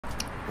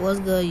What's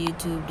good,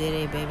 YouTube?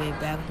 Day baby,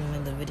 back with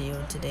another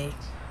video today.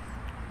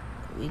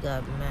 We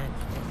got Mac,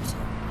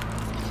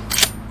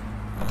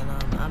 and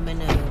I'm in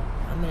a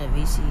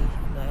VC,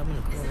 like I'm in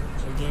a cool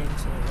again,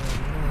 so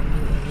I'm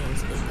new again,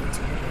 so let's get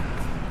to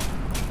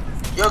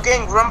it. Yo,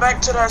 gang, run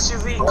back to the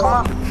SUV. Come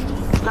on,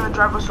 it's gonna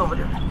drive us over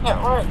there.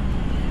 Yeah, run.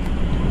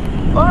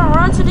 Or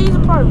run to these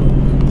apartments.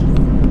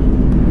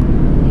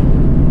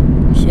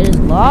 Shit is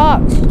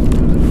locked.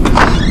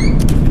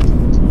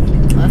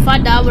 If I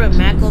die with a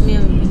Mac on me,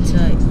 I'm gonna be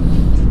tight.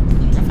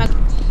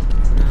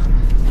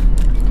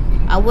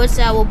 I would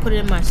say I will put it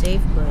in my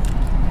safe, but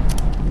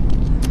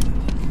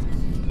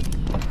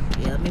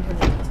yeah, let me put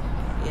it.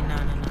 Yeah, no.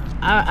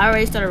 I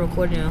already started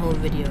recording a whole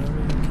video.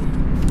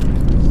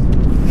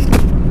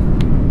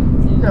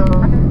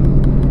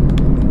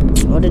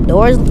 Oh, the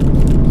doors.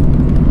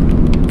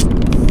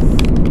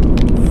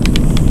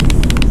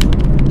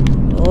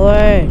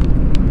 Door.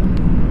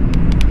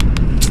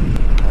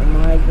 Oh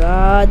my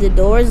God, the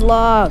door's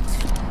locked.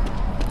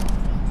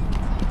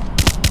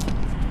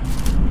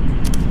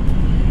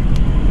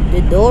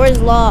 The door is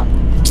locked.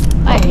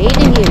 I hate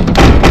it here.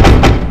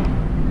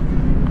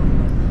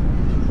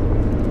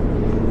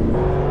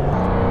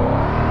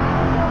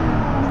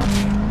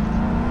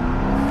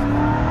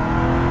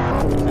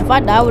 If I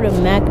die with a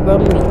Mac, bro,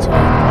 I'm gonna be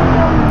tight.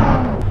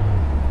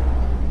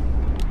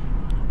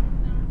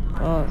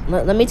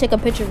 Let me take a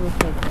picture real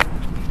quick.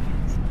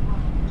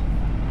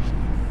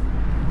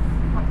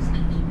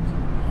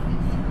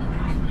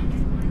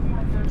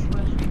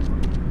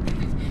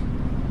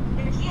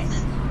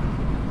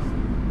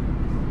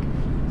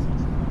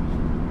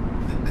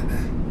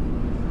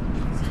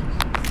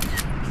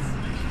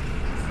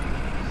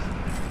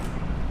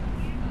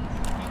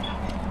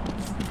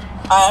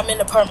 I'm in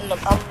the apartment.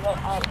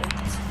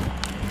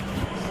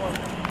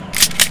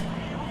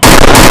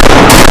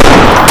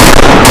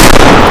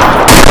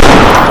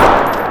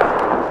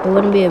 It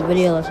wouldn't be a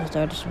video unless I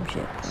started some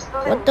shit.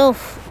 What the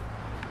f?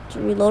 Just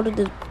reloaded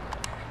this.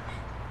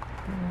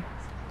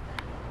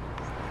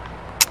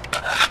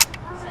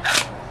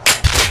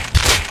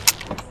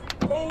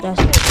 That's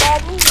it.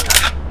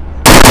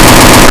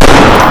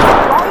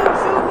 Why you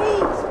shoot me?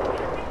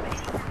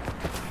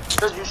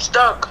 Cause you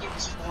stuck.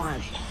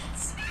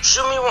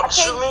 Shoot me,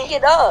 shoot me.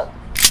 Get up.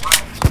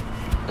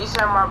 He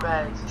said my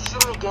bad.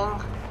 Shoot me,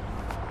 gang.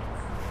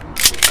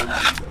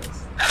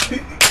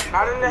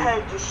 Not in the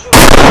head, just shoot me.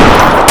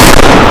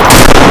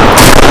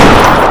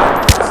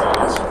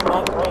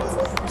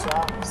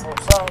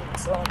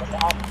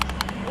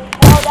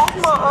 Oh, that's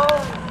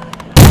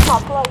my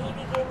plug. He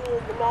be giving me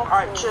the mask.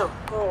 Alright, chill.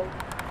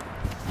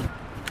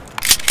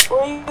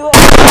 Where you at?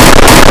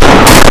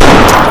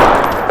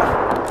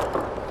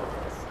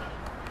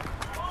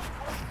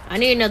 I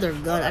need another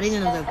gun. I need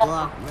another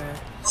Glock, bro.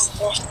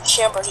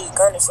 Chamber, he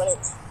gun in front of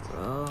me.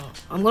 Bro,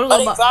 I'm gonna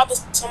go buy.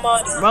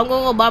 Somebody. Bro, I'm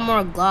gonna go buy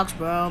more Glocks,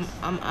 bro.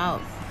 I'm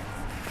out.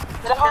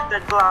 Get the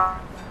Glock.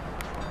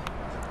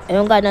 I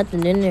don't got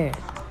nothing in there.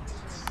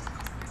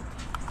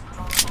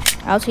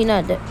 How's he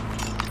not dead?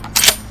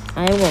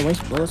 I ain't gonna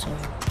waste bullets on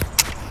him.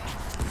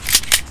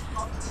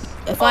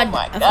 If I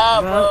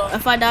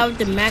die with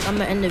the Mac, I'm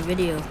gonna end the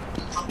video.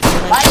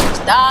 I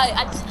just died.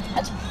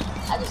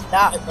 I just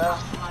died, bro.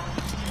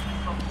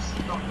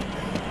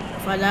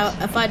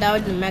 If I die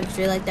with the Mac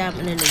straight like that, I'm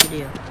gonna end the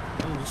video.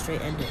 I'm gonna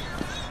straight end it.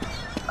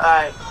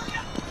 Alright.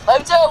 Let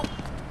me too.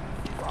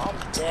 I'm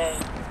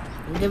dead.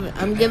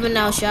 I'm giving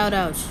out shout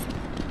outs.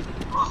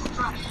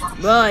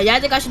 Bro, y'all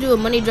think I should do a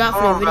money drop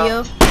for the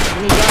video?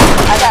 Money drop?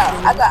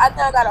 I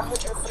think I got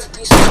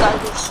 150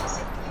 subscribers.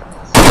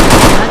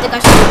 I think I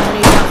should do a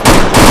money drop for the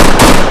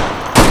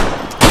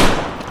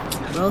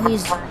video. Bro,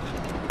 is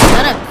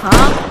that a cop?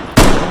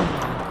 Oh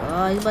my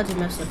God, he's about to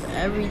mess up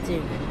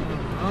everything.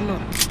 I'm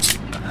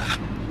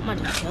about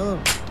to kill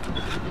him.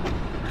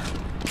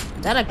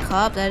 Is that a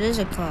cop? That is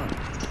a cop.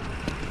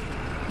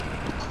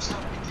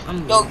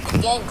 Yo,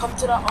 gang, come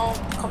to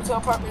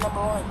apartment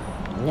number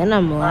 1. Then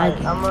I'm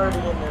lagging. I'm already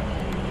in there.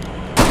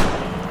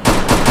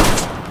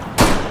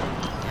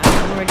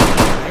 I'm already in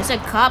there. It's a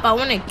cop. I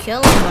want to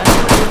kill him, but I don't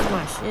want to lose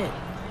my shit.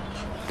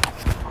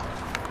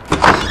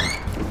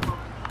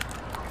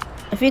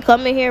 If you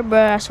come in here,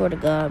 bro, I swear to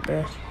God,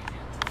 bro.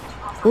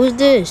 Who's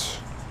this?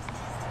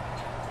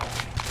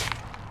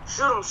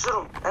 Shoot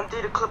him.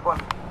 Empty the clip on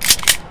him.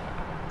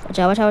 Watch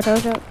out.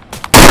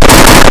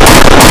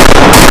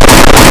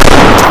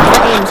 My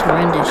aim is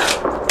horrendous.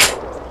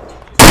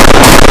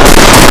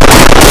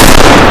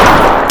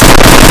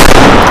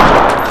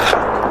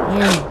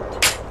 Damn.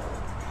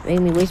 Make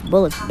me waste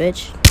bullets,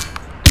 bitch.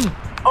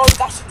 Oh, you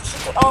got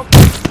shit. Open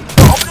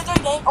the door,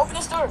 gang. Open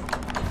this door.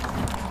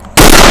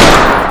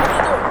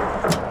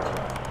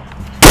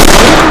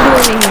 What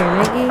are you doing in here,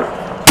 Mickey?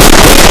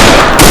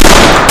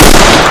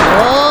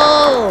 Whoa!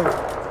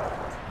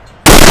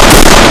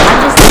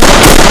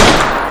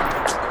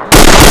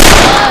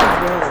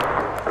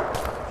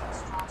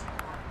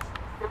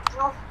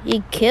 He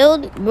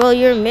killed, bro.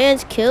 Your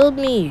man's killed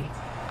me.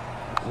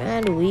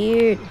 Man,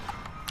 weird.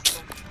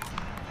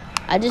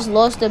 I just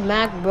lost the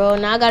Mac, bro.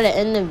 Now I gotta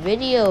end the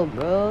video,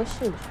 bro.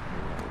 Shit.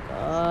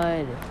 Oh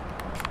my god.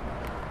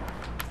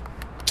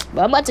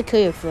 But I'm about to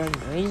kill your friend,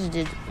 bro. He just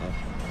did.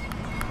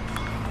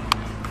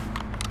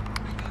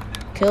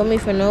 Kill me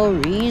for no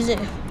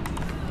reason.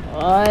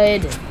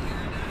 God.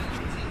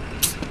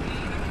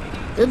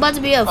 There's about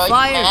to be a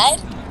fire. You mad?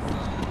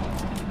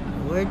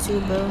 Where to,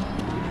 bro?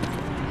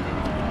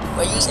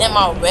 But you in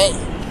my way.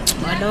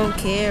 I don't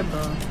care,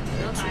 bro.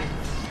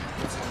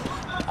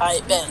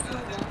 Alright, bet.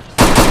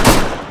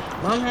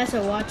 Mom has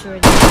to watch her.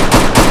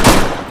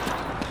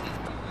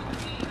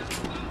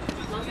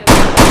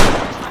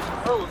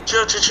 Oh,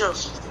 chill.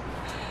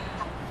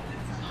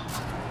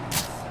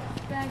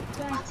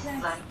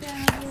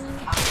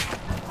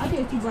 I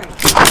did you right.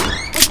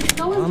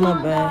 I'm a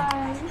bad.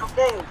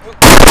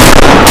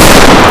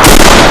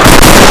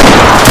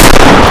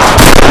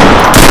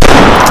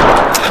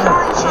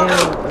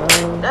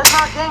 That's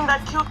not gang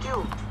that killed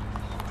you.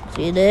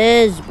 See, it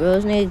is, bro.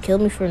 This nigga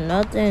killed me for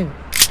nothing.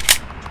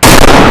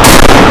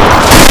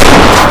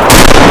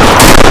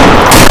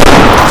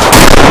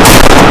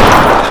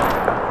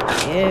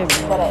 Yeah,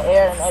 bro. Got an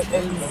air and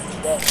everything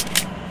today.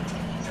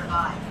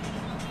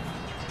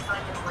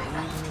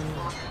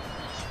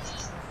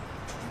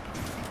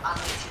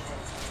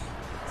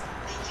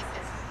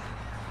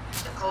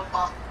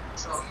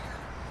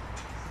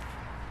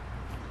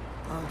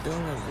 I'm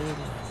doing a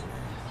video.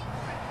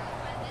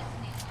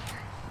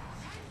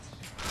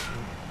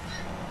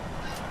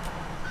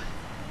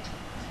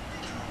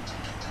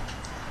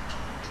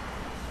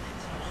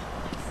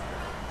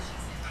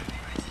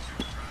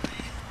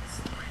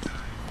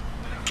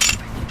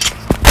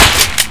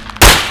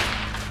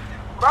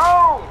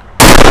 Bro!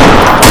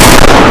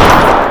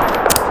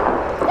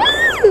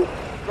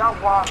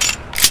 Y'all walk.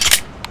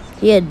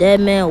 He a dead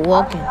man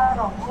walking. I had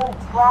a whole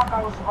block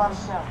I was about to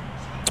sell.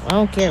 I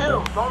don't care,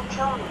 Chill, bro. don't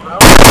kill me, bro.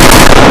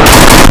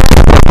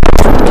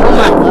 Oh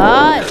my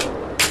god.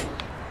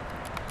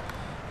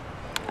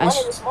 I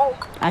need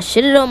smoke. I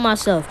shitted on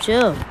myself.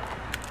 Chill.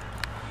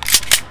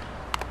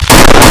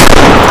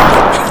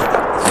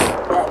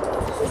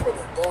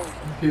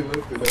 He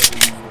looked it up.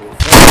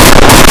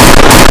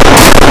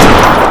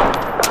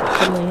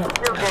 Come on here.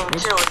 Chill, gang,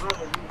 chill with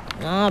me.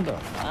 Nah, bro.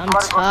 I'm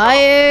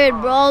tired,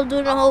 bro. I'm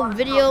doing a whole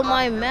video on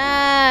my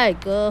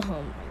Mac. Oh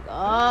my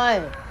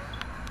god.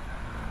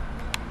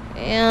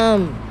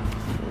 Damn.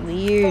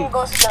 Weird. You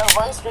go to the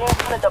run straight in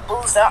front of the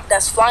boost out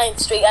that's flying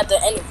straight at the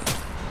enemy.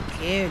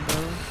 Care,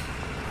 bro.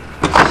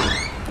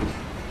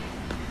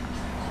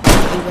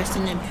 You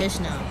resting in piss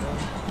now, bro.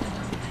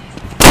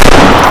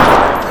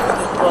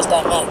 What's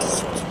that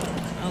max? I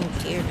don't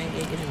care, nigga.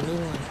 Get a new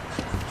one.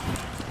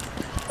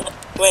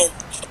 When?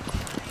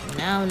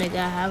 Now, nigga,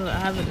 I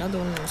have another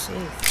one to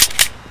save.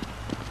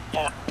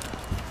 Yeah.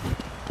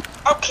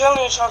 I'm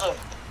killing each other.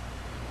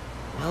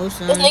 No,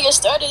 son. This nigga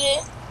started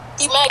it.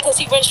 He mad because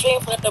he went straight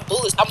in front of the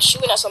bullets. I'm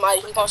shooting at somebody.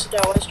 He gonna sit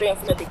there and run straight in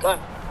front of the gun.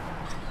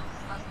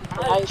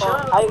 How you gonna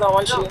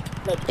run straight in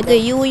front of the gun?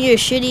 Nigga, you and your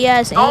shitty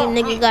ass aim,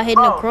 nigga, got hit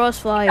in the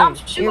crossfire. I'm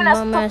Your shooting at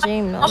mom ass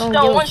aim. No, I don't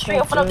I'm give run a straight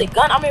in fuck, front of bro. the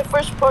gun. I'm in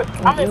first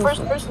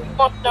person. give a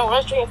fuck. Don't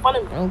run straight in front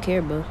of me. I don't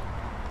care, bro.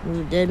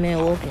 You a dead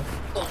man walking.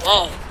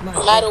 Man,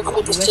 I'm mad over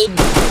with this shit.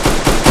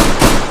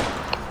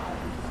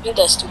 You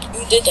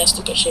did that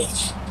stupid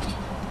shit.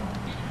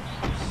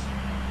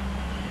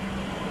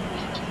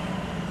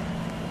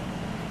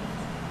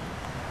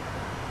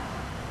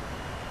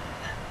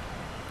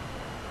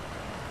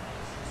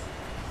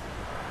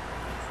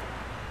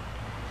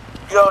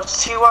 Yo,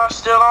 is T-Y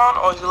still on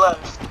or you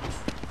left?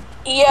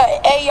 Yeah,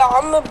 hey y'all,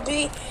 I'ma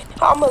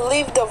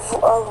leave the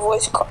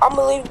voice call.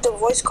 I'ma leave the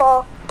voice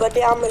call, but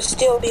then I'ma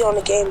still be on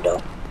the game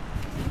though.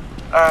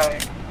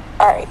 Alright.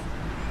 Alright.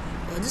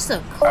 Bro, this is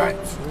a Alright.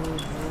 chill,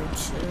 bro,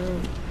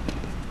 chill.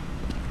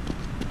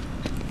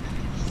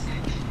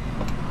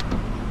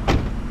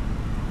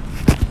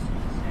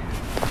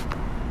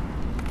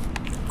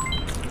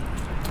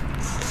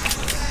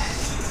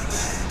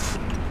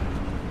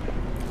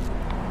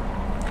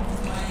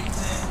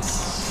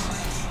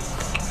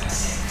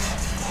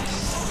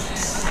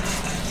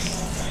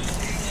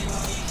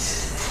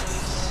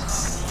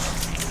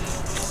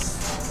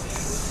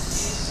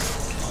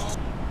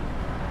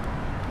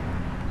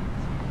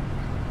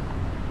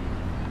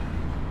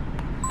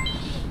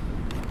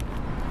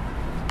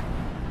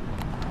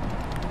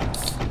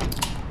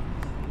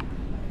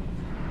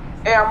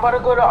 Hey, I'm about to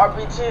go to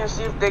RBT and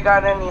see if they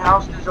got any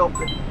houses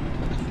open.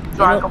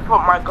 So I can put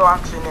my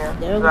Broxn in there.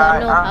 They don't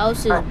got no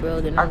houses,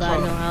 bro. They don't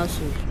got no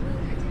houses.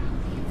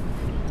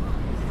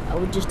 I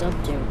was just up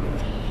there, bro.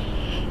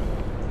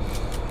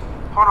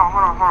 Hold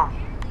on.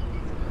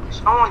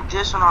 Someone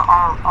dissing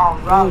on Oh,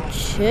 Robin.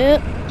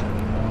 shit.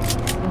 It's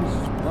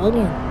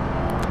bugging.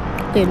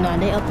 Okay, nah,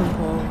 they up in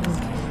hole.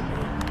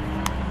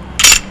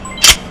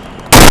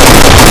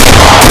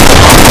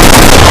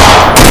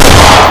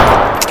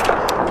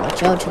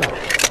 Watch out, chill out.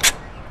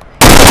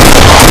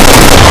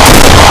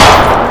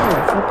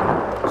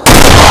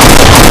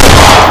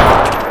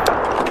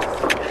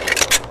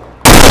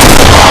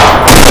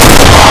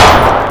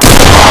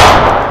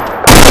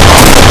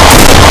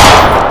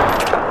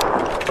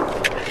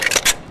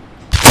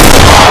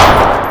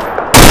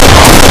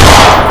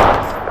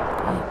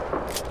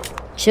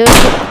 Chill.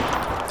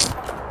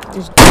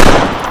 Just.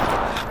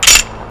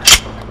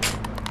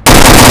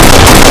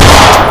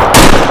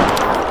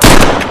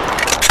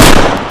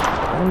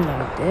 Oh my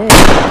god.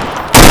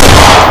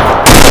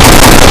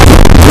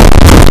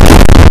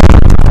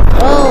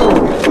 Oh.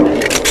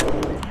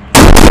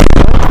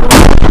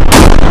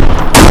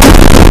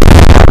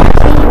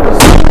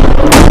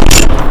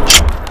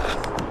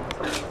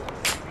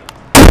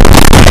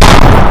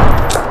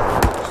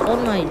 On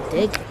my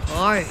dick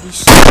hard.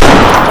 He's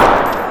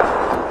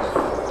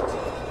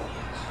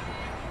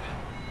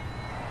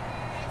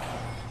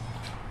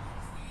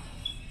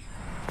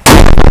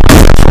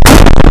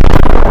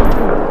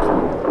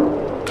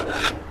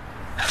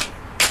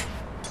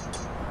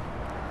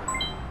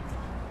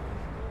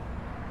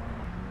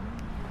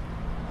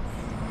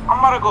I'm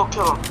about to go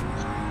kill him.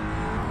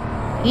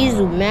 He's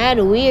mad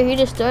weird. He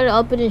just started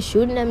up and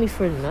shooting at me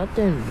for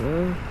nothing,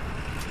 bro.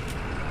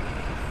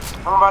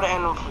 I'm about to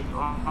end him for you.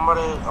 I'm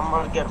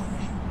about to get him.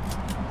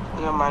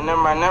 Never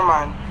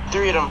mind.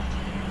 3 of them.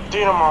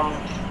 3 of them on me.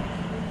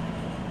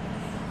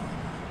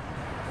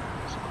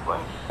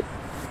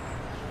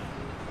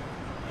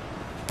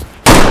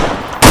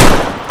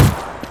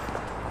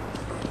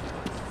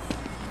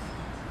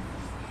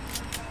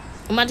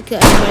 I'm about to kill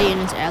everybody in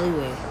this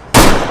alleyway.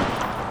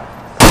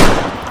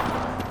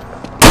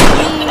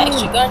 An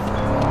extra gun?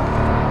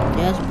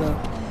 Yes, bro.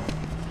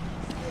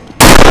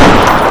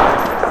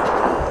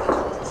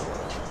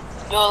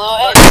 Yo, little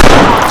Ed. I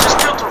just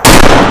killed him.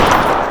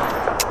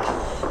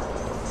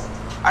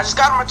 I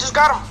just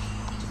got him.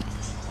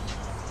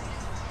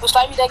 Who's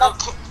fighting me that gun?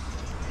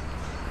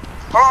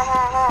 Hold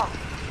on.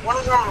 One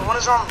is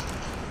on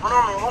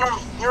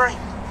me. You're right.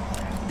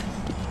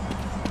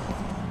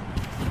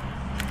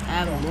 I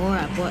have more. I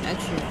bought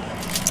extra.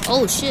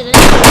 Oh shit!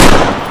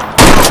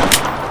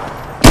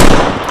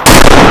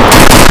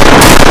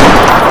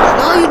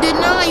 No, you did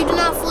not. You did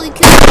not fully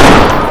kill me.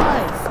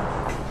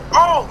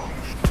 Oh!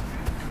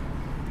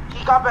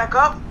 He got back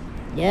up?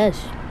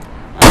 Yes.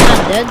 I'm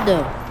not dead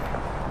though.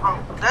 Oh,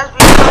 that's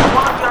because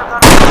one of y'all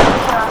got away.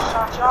 I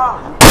shot y'all.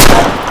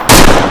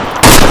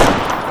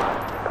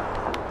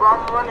 Bro,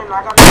 I'm running.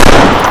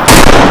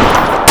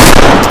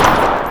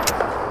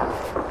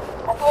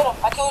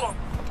 I killed him.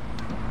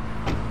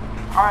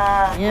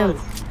 Alright, Yeah. good.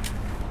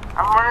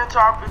 I'm running to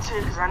RPT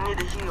because I need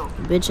a heal.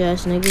 Bitch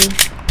ass nigga.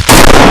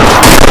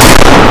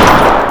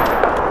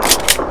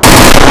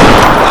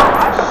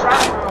 I shot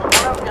him.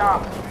 One of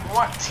y'all.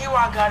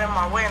 T-Y got in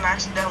my way and I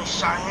accidentally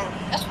shot him.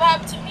 That's what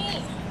happened to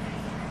me.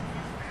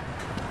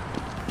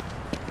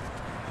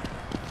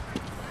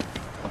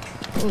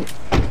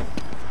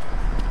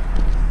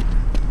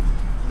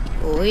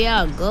 Oh, where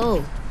y'all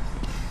go?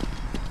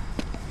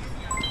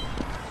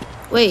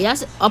 Wait,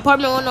 that's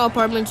apartment 1 or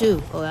apartment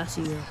 2? Oh, I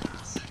see you.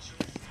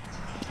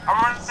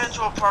 I'm running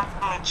into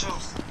apartment 2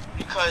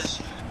 because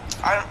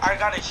I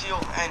got a heal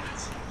and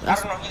I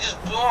don't know, he just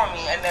blew on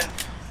me and then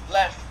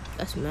left.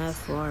 That's mad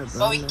far, bro.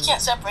 But we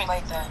can't separate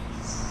like that.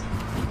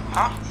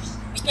 Huh?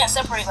 We can't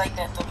separate like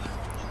that though.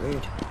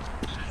 Weird.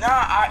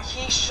 Nah,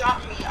 he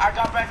shot me. I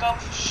got back up,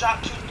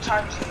 shot 2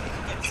 times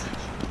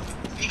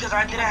because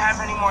I didn't have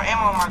any more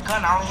ammo on my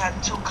gun. I only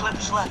had 2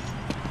 clips left.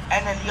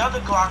 And then the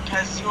other Glock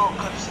has 0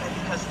 clips in it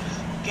because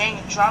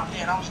gang dropped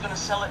it and I was gonna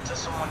sell it to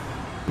someone.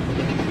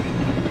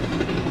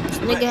 This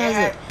nigga has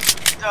it.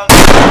 The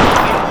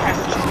gang has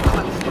 2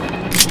 clips.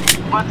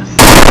 But the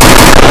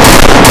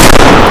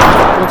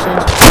Bitch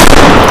ass.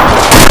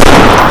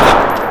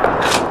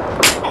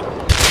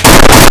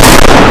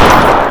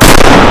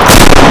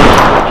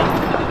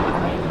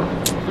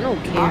 I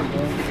don't care,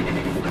 bro.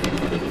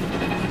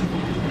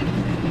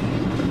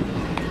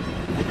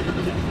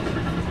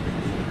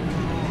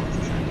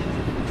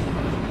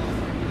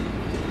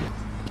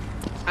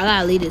 I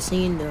gotta leave the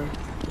scene though.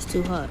 It's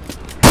too hot.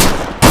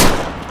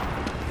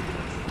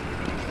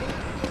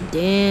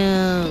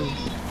 Damn.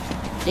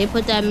 They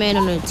put that man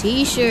on a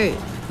t-shirt.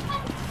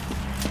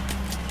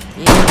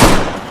 Damn.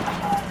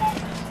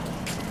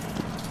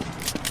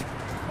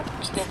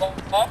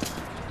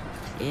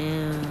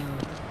 Damn.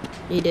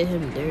 They did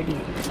him dirty.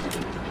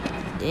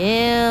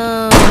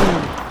 Damn.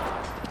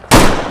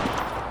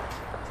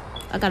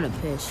 I gotta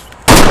piss.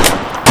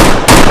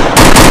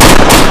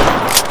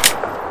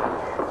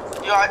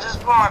 Yo, I just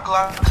put my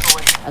Glock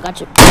away. I got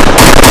you.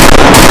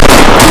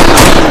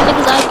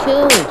 Niggas I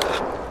killed.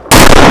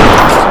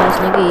 This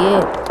nigga,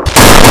 yeah.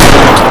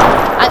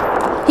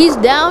 He's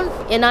down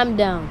and I'm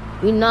down.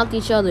 We knocked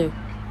each other.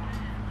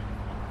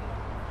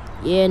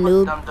 Yeah,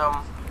 noob.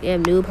 Dumb. Yeah,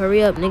 noob,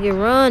 hurry up, nigga,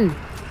 run.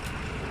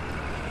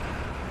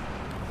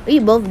 We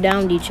both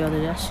downed each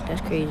other.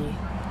 That's crazy.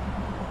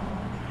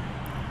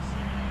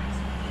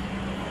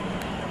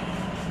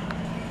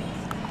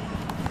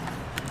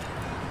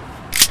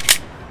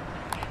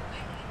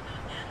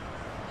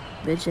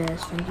 Bitch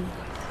ass nigga.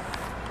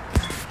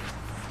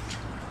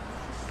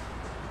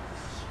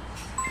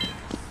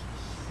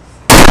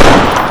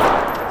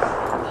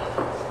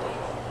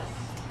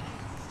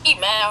 He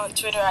mad on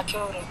Twitter. I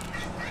killed him.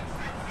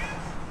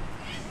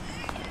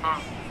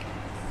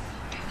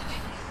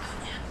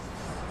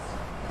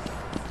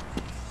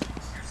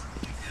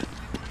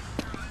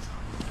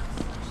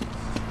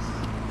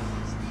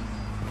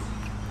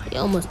 He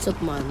almost took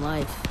my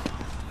life.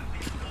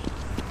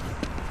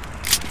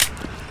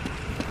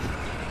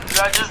 Did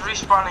I just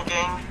respawn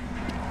again?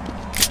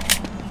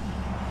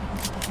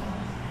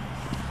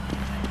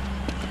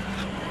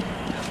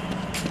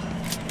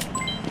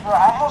 Bro, I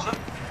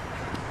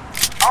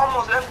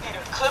almost emptied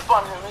a clip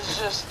on him. It's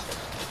just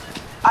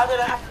I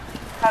didn't have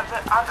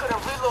it. I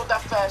couldn't reload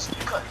that fast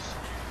because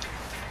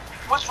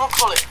what's one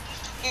bullet?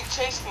 He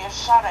chased me and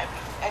shot at me,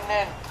 and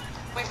then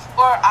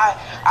before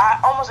I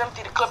almost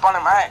emptied a clip on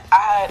him. I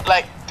had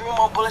like 3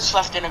 more bullets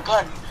left in a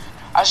gun.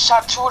 I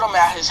shot 2 of them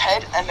at his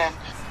head, and then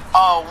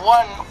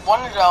one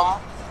of them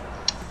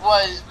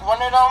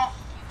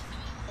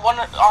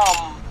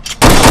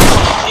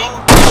thing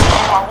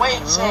in my way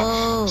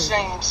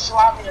saying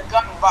slap me a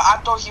gun, but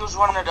I thought he was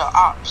one of the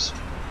ops.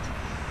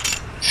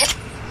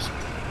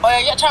 Oh yeah,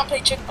 y'all trying to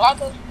play Chick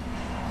Blocker?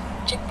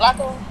 Chick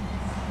Blocker?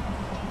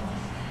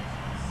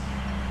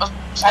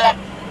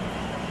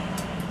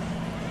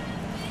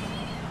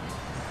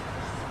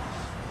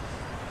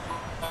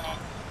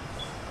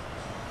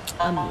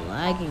 I'm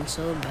lagging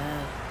so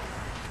bad.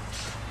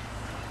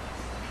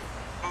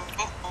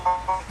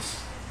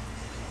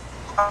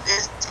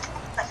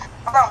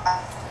 I'm not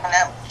on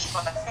that,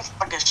 but I think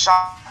I get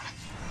shot.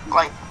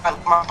 Like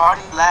my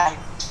body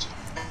lags.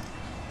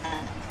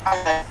 I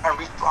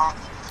respawn.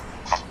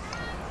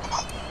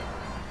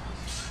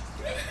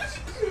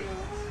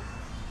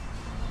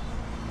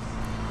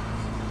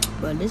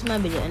 But this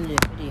might be the end of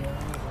the video.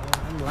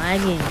 I'm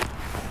lagging.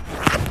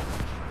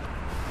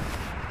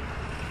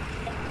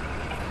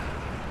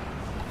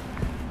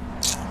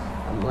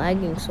 I'm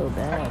lagging so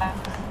bad.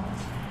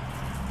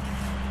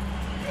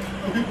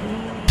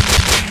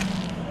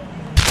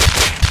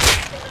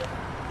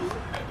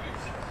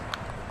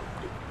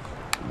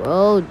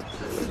 Bro,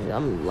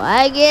 I'm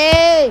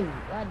lagging.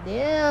 God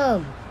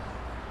damn.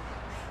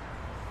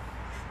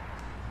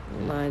 Oh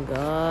my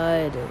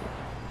god.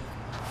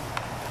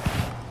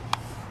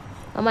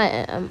 I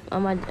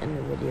might end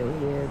the video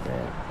here,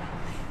 but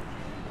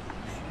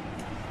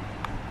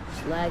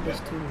this lag is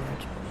too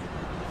much.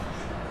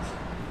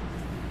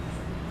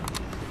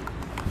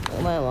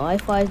 My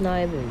Wi-Fi is not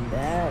even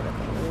bad. I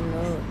don't even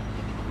know.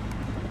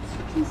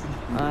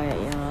 Alright,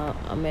 yeah,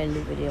 I'm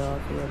ending the video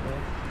off here, bro.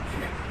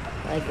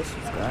 Like and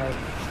subscribe.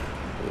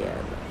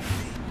 Yeah, bro.